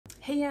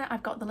Here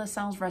I've got the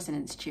Lascells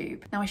Resonance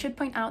Tube. Now I should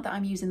point out that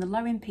I'm using the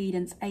low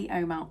impedance 8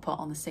 ohm output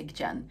on the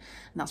SIG-Gen, and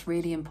that's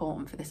really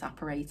important for this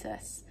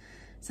apparatus.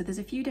 So there's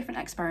a few different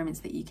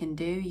experiments that you can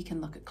do. You can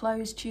look at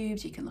closed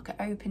tubes, you can look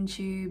at open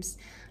tubes,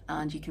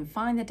 and you can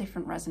find the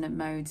different resonant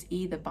modes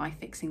either by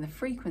fixing the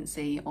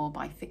frequency or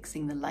by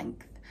fixing the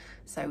length.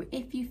 So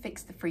if you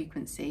fix the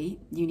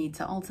frequency, you need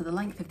to alter the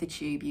length of the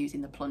tube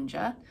using the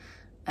plunger.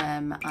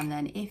 And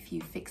then if you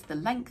fix the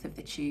length of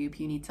the tube,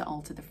 you need to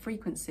alter the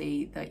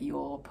frequency that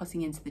you're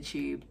putting into the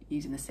tube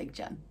using the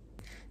SIG-Gen.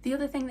 The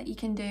other thing that you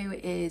can do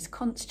is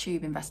Kundt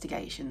tube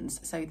investigations.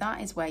 So that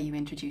is where you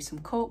introduce some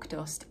cork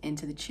dust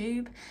into the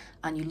tube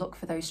and you look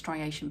for those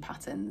striation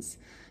patterns.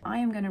 I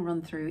am going to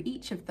run through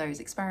each of those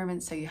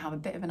experiments so you have a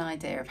bit of an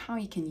idea of how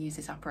you can use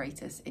this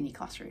apparatus in your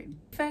classroom.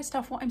 First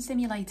off, what I'm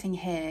simulating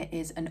here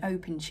is an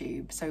open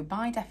tube. So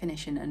by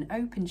definition, an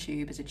open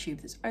tube is a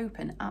tube that's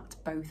open at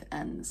both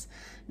ends.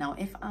 Now,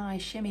 if I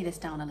shimmy this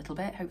down a little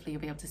bit, hopefully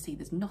you'll be able to see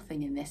there's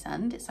nothing in this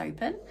end, it's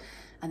open.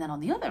 And then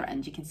on the other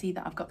end, you can see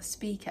that I've got the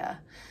speaker.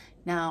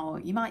 Now,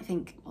 you might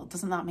think, well,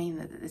 doesn't that mean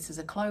that this is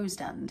a closed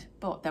end?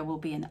 But there will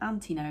be an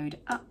antinode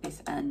at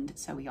this end,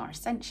 so we are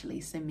essentially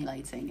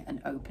simulating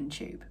an open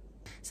tube.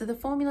 So the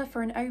formula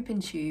for an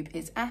open tube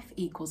is F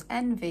equals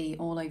NV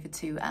all over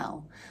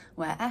 2L,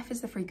 where F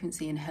is the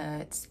frequency in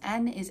hertz,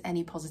 N is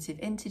any positive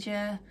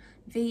integer,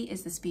 V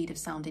is the speed of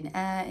sound in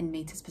air in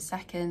meters per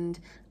second,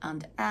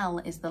 and L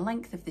is the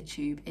length of the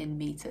tube in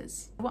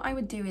meters. What I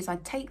would do is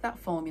I'd take that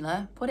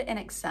formula, put it in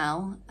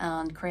Excel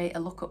and create a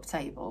lookup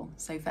table.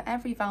 So for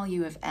every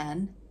value of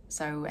N,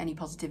 so any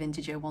positive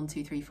integer 1,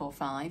 2, 3, 4,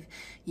 5,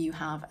 you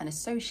have an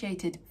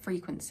associated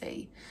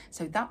frequency.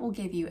 So that will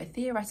give you a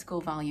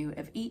theoretical value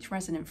of each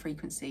resonant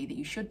frequency that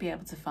you should be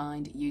able to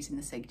find using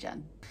the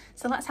SIG-Gen.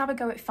 So let's have a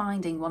go at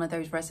finding one of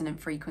those resonant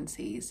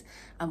frequencies,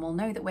 and we'll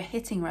know that we're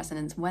hitting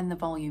resonance when the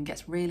volume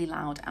gets really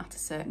loud at a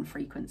certain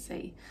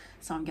frequency.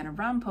 So I'm going to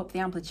ramp up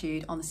the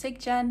amplitude on the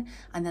SIG-Gen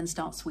and then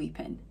start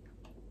sweeping.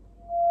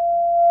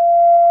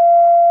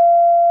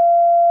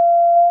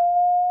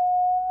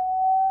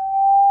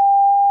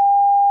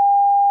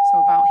 So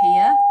about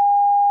here.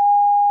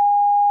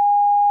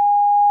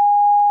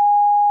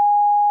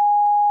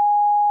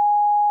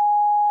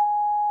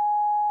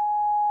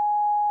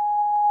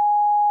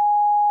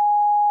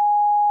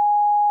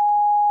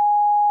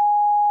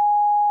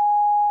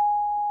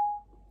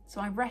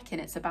 So I reckon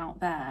it's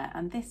about there,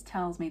 and this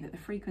tells me that the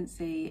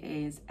frequency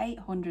is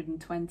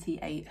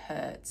 828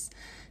 Hertz.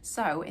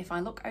 So if I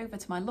look over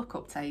to my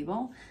lookup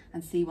table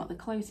and see what the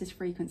closest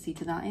frequency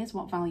to that is,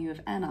 what value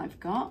of N I've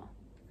got,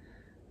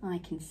 I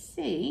can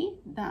see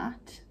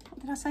that,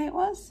 what did I say it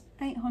was?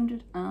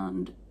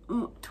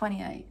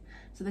 828.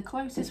 So the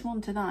closest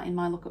one to that in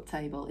my lookup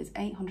table is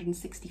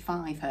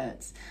 865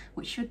 Hertz,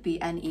 which should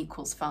be N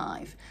equals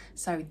 5.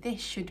 So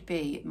this should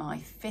be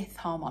my 5th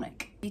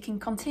harmonic. You can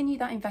continue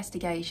that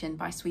investigation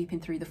by sweeping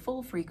through the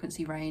full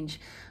frequency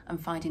range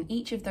and finding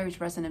each of those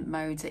resonant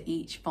modes at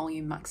each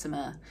volume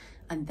maxima.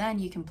 And then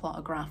you can plot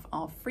a graph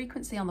of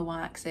frequency on the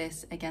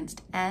y-axis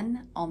against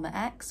N on the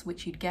x,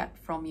 which you'd get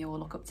from your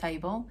lookup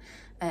table.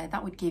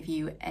 That would give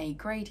you a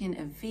gradient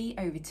of V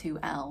over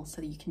 2L, so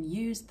that you can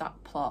use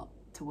that plot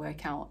to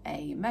work out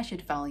a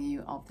measured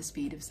value of the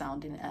speed of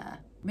sound in air.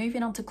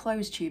 Moving on to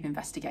closed tube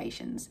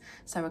investigations.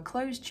 So a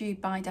closed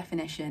tube by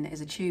definition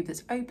is a tube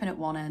that's open at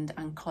one end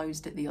and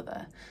closed at the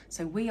other.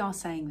 So we are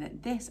saying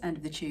that this end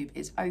of the tube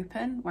is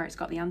open where it's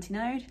got the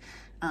antinode,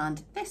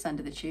 and this end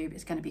of the tube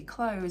is going to be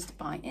closed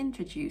by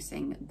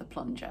introducing the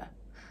plunger.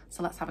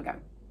 So let's have a go.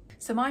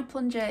 So my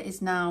plunger is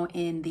now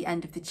in the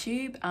end of the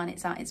tube and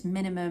it's at its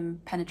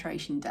minimum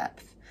penetration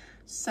depth.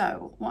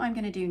 So what I'm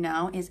going to do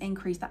now is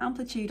increase the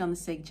amplitude on the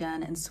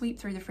SIG-Gen and sweep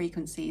through the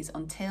frequencies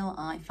until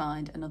I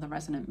find another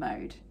resonant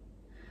mode.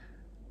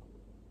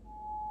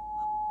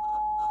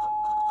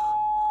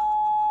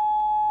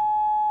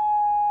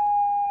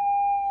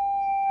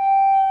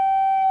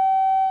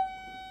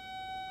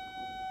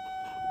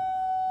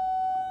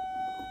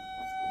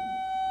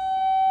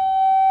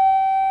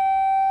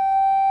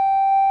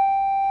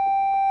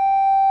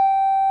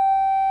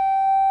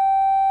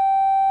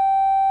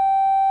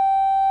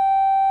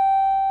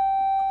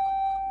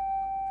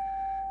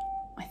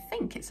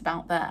 It's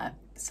about there.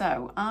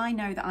 So I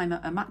know that I'm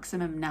at a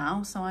maximum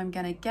now, so I'm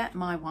going to get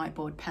my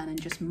whiteboard pen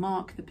and just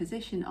mark the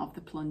position of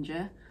the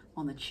plunger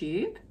on the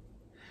tube.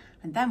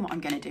 And then what I'm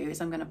going to do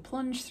is I'm going to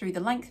plunge through the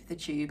length of the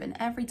tube, and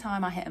every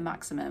time I hit a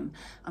maximum,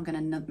 I'm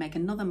going to make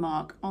another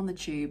mark on the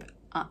tube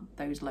at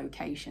those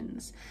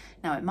locations.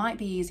 Now it might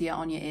be easier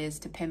on your ears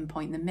to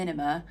pinpoint the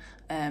minima,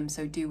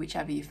 so do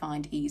whichever you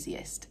find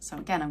easiest. So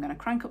again, I'm going to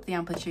crank up the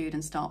amplitude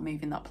and start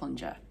moving that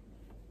plunger.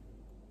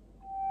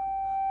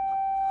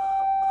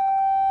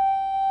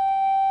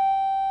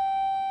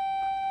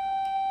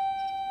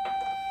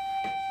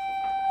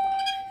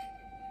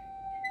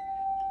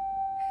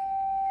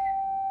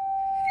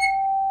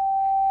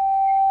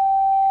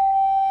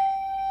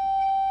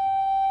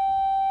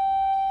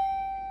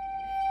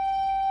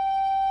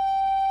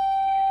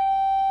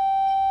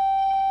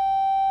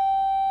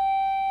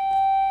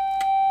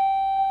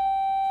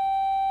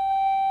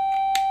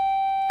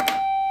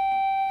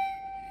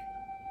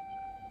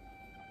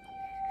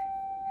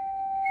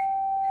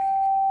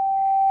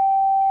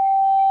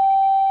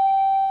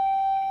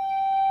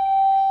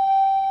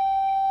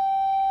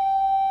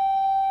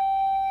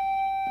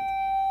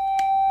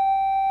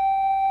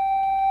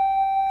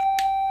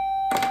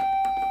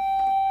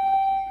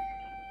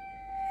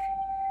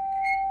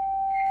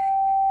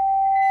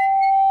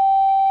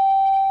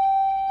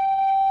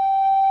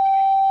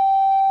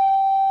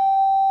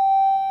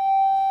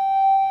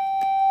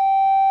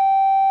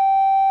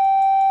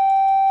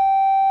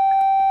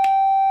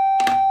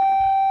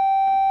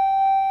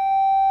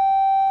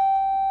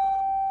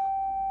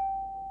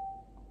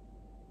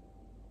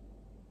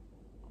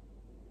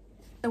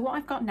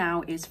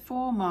 is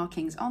 4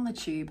 markings on the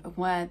tube of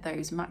where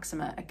those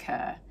maxima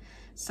occur.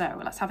 So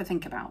let's have a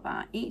think about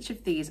that. Each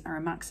of these are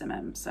a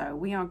maximum. So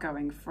we are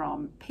going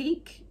from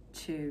peak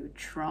to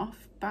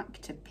trough,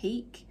 back to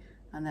peak,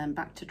 and then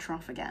back to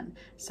trough again.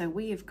 So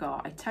we have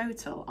got a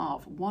total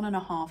of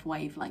 1.5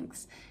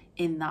 wavelengths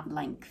in that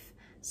length.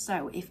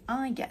 So if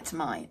I get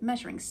my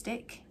measuring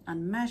stick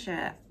and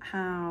measure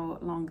how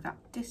long that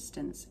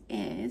distance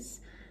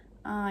is,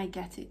 I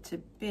get it to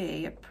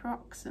be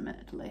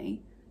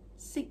approximately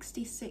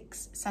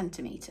 66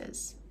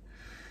 centimeters.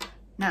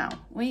 Now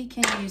we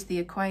can use the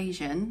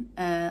equation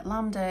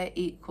lambda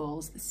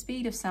equals the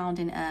speed of sound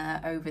in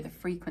air over the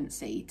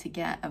frequency to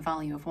get a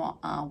value of what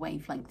our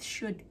wavelength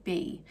should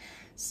be.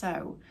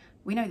 So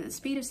we know that the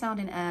speed of sound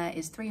in air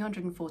is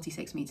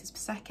 346 meters per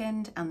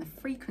second, and the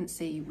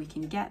frequency we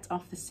can get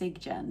off the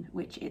SIGGEN,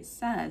 which it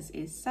says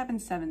is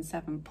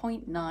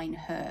 777.9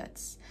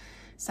 hertz.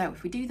 So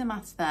if we do the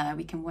maths there,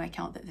 we can work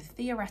out that the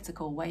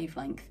theoretical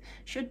wavelength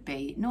should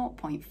be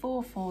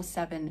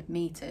 0.447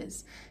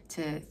 meters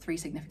to 3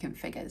 significant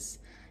figures.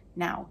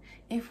 Now,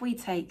 if we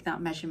take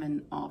that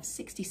measurement of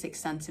 66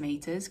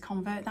 centimeters,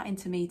 convert that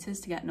into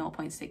meters to get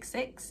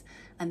 0.66,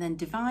 and then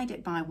divide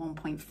it by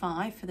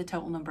 1.5 for the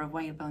total number of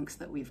wavelengths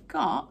that we've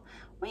got,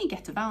 we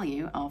get a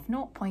value of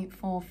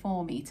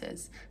 0.44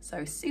 meters.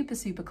 So super,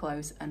 super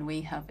close, and we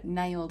have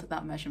nailed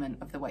that measurement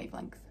of the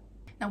wavelength.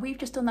 Now we've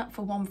just done that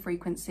for one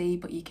frequency,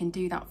 but you can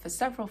do that for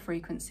several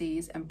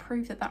frequencies and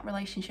prove that that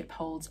relationship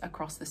holds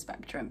across the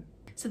spectrum.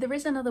 So there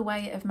is another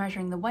way of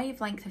measuring the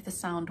wavelength of the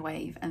sound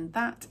wave, and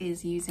that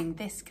is using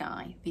this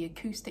guy, the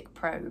acoustic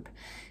probe.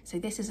 So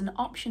this is an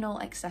optional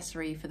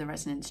accessory for the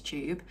resonance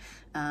tube,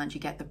 and you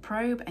get the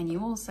probe and you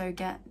also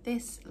get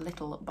this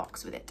little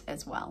box with it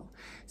as well.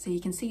 So you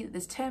can see that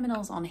there's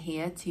terminals on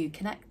here to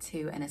connect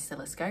to an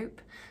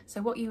oscilloscope.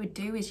 So what you would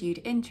do is you'd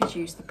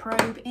introduce the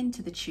probe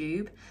into the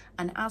tube,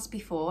 and as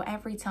before,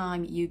 every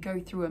time you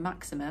go through a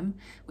maximum,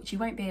 which you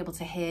won't be able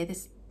to hear,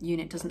 this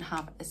unit doesn't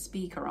have a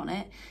speaker on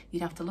it,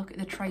 you'd have to look at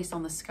the trace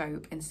on the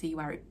scope and see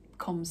where it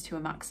comes to a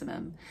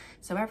maximum.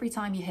 So every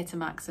time you hit a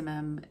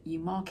maximum, you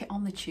mark it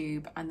on the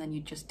tube, and then you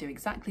just do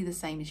exactly the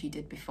same as you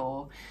did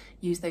before.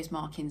 Use those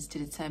markings to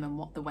determine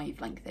what the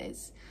wavelength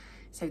is.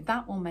 So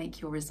that will make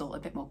your result a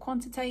bit more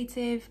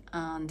quantitative,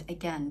 and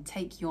again,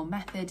 take your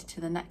method to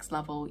the next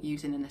level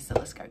using an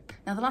oscilloscope.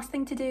 Now the last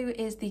thing to do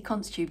is the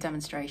Kundt tube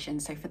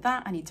demonstration. So for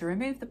that, I need to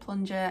remove the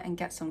plunger and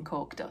get some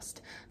cork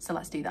dust. So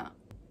let's do that.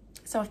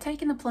 So I've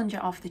taken the plunger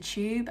off the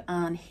tube,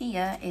 and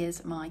here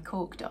is my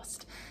cork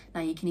dust.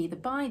 Now you can either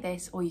buy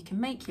this or you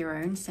can make your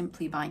own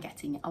simply by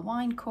getting a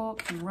wine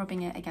cork and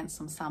rubbing it against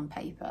some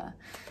sandpaper.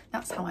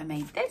 That's how I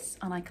made this,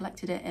 and I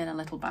collected it in a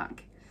little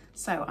bag.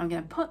 So I'm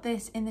going to put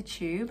this in the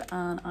tube,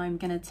 and I'm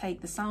going to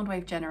take the sound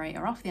wave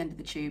generator off the end of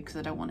the tube because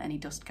I don't want any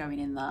dust going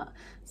in that.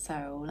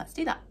 So let's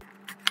do that.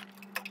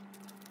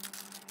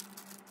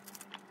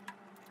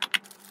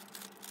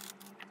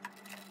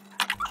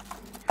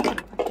 How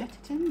do I get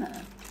it in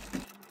there?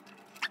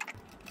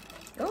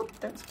 Oh,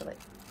 don't spill it.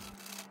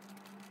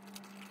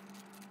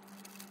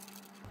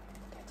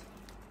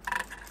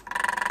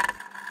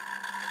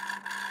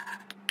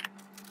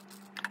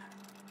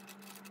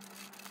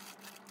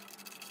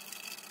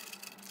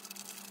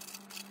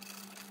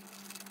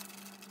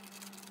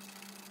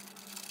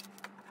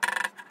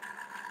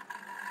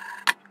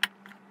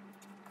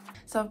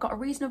 So I've got a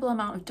reasonable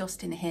amount of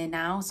dust in here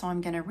now, so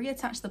I'm going to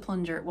reattach the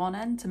plunger at one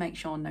end to make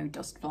sure no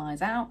dust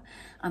flies out,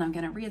 and I'm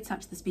going to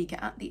reattach the speaker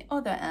at the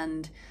other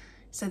end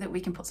so that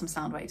we can put some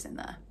sound waves in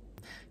there.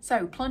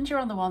 So plunger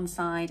on the one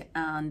side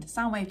and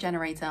sound wave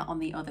generator on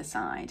the other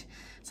side.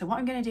 So what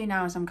I'm going to do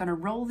now is I'm going to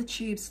roll the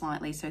tube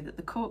slightly so that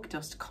the cork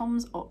dust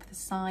comes up the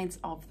sides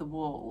of the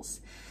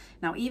walls.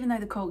 Now, even though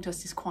the cork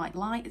dust is quite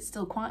light, it's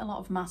still quite a lot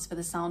of mass for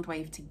the sound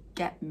wave to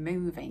get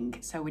moving.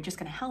 So we're just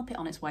going to help it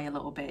on its way a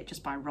little bit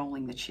just by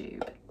rolling the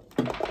tube.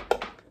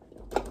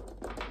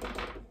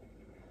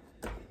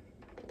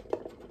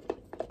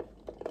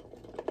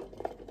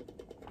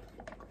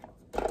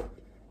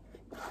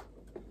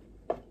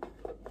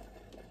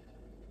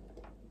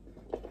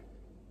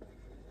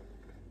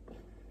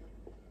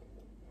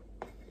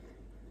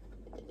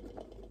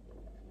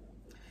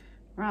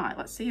 Right,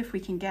 let's see if we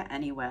can get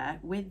anywhere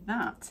with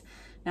that.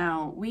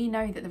 Now, we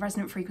know that the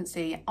resonant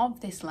frequency of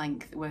this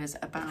length was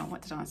about,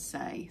 what did I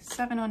say,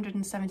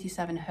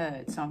 777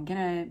 hertz. So I'm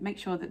going to make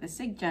sure that the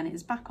SIGGEN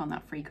is back on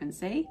that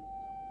frequency,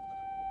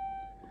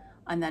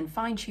 and then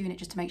fine tune it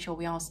just to make sure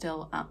we are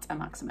still at a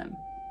maximum.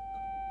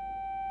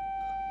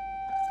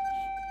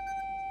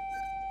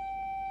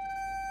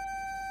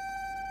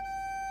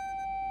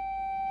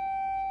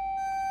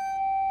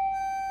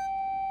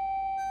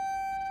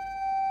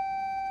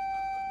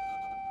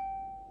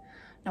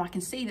 Now I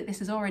can see that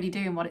this is already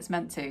doing what it's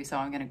meant to, so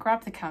I'm going to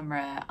grab the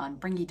camera and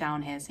bring you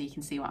down here so you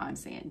can see what I'm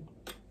seeing.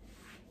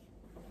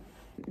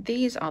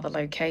 these are the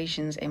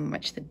locations in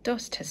which the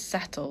dust has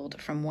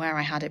settled from where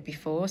I had it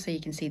before. So you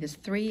can see there's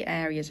 3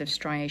 areas of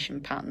striation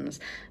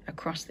patterns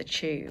across the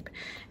tube.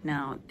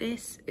 Now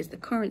this is the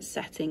current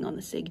setting on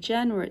the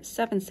SIG-Gen. We're at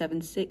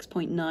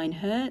 776.9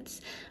 Hertz.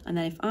 And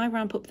then if I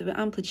ramp up the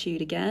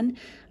amplitude again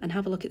and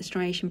have a look at the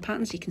striation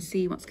patterns, you can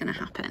see what's going to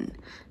happen.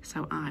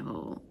 So I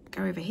will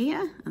go over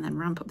here and then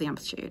ramp up the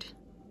amplitude.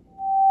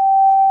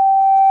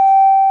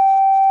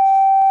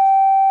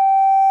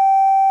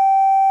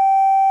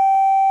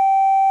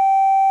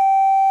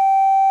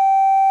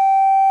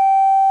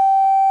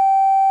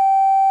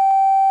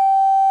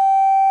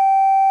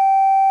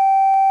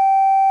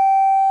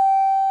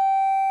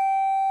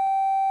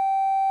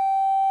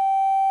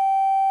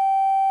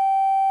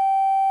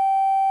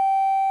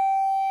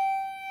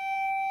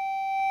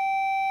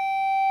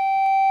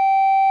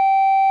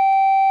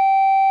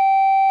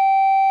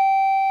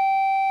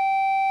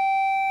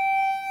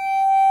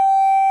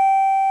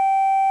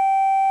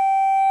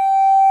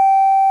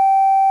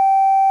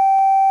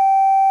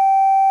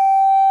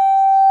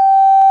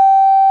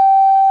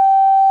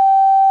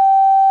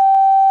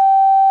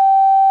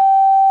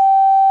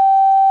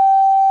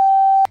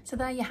 So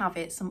there you have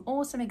it, some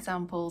awesome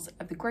examples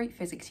of the great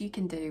physics you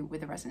can do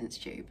with a resonance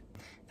tube.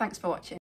 Thanks for watching.